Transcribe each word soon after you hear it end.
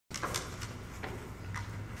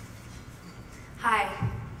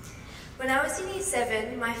When I was in Year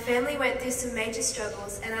 7, my family went through some major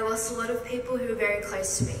struggles and I lost a lot of people who were very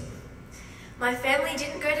close to me. My family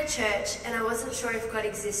didn't go to church and I wasn't sure if God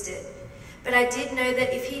existed, but I did know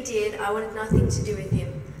that if he did, I wanted nothing to do with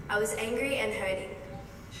him. I was angry and hurting.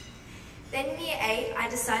 Then in Year 8, I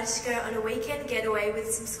decided to go on a weekend getaway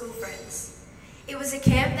with some school friends. It was a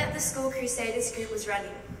camp that the school Crusaders group was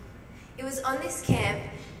running. It was on this camp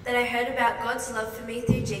that I heard about God's love for me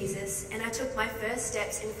through Jesus, and I took my first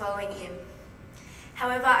steps in following him.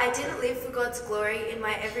 However, I didn't live for God's glory in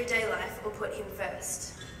my everyday life or put him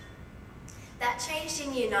first. That changed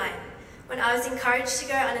in Year 9, when I was encouraged to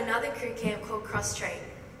go on another crew camp called Cross Train.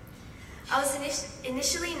 I was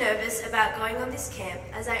initially nervous about going on this camp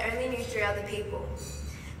as I only knew 3 other people,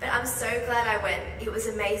 but I'm so glad I went. It was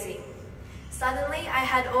amazing. Suddenly, I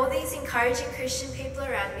had all these encouraging Christian people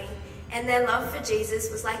around me, and their love for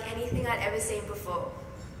Jesus was like anything I'd ever seen before.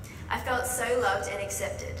 I felt so loved and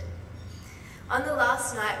accepted. On the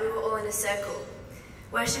last night, we were all in a circle,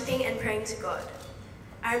 worshipping and praying to God.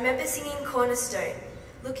 I remember singing Cornerstone,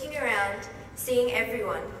 looking around, seeing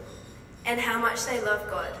everyone, and how much they love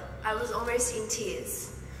God. I was almost in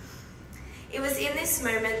tears. It was in this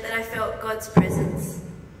moment that I felt God's presence.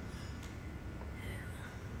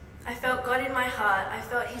 I felt God in my heart. I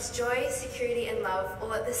felt his joy, security, and love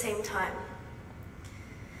all at the same time.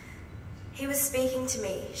 He was speaking to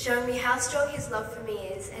me, showing me how strong his love for me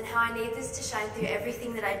is and how I need this to shine through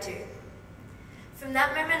everything that I do. From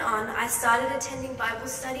that moment on, I started attending Bible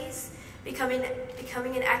studies, becoming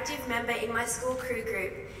an active member in my school crew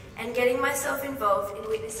group, and getting myself involved in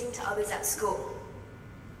witnessing to others at school.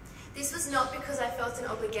 This was not because I felt an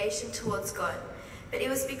obligation towards God, but it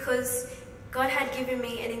was because God had given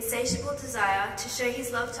me an insatiable desire to show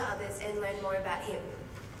his love to others and learn more about him.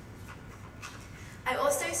 I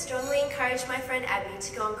also strongly encouraged my friend Abby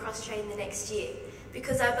to go on cross-train the next year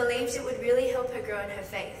because I believed it would really help her grow in her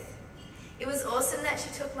faith. It was awesome that she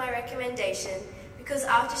took my recommendation because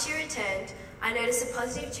after she returned, I noticed a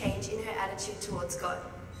positive change in her attitude towards God.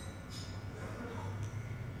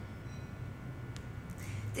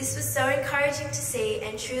 This was so encouraging to see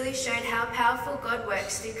and truly showed how powerful God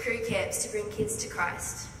works through crew camps to bring kids to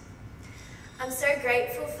Christ. I'm so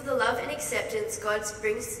grateful for the love and acceptance God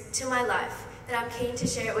brings to my life that I'm keen to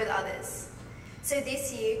share it with others. So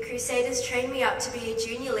this year, Crusaders trained me up to be a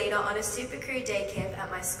junior leader on a Super Crew day camp at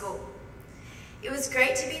my school. It was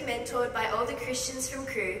great to be mentored by all the Christians from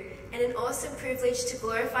Crew and an awesome privilege to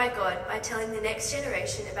glorify God by telling the next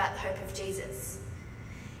generation about the hope of Jesus.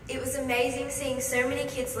 It was amazing seeing so many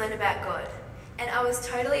kids learn about God, and I was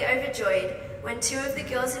totally overjoyed when 2 of the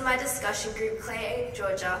girls in my discussion group, Claire and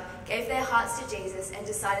Georgia, gave their hearts to Jesus and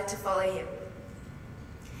decided to follow him.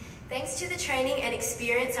 Thanks to the training and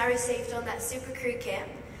experience I received on that Super Crew camp,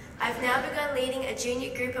 I've now begun leading a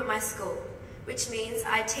junior group at my school, which means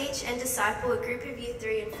I teach and disciple a group of Year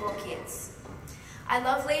 3 and 4 kids. I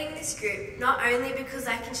love leading this group, not only because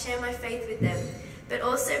I can share my faith with them, but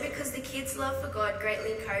also because the kids' love for God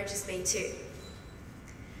greatly encourages me too.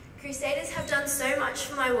 Crusaders have done so much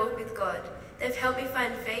for my walk with God. They've helped me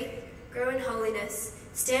find faith, grow in holiness,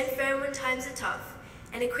 stand firm when times are tough,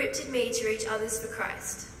 and equipped me to reach others for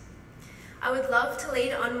Christ. I would love to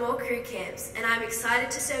lead on more crew camps, and I'm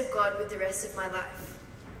excited to serve God with the rest of my life.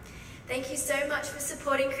 Thank you so much for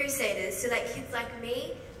supporting Crusaders so that kids like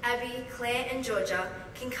me, Abby, Claire, and Georgia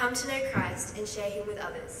can come to know Christ and share him with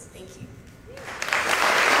others. Thank you.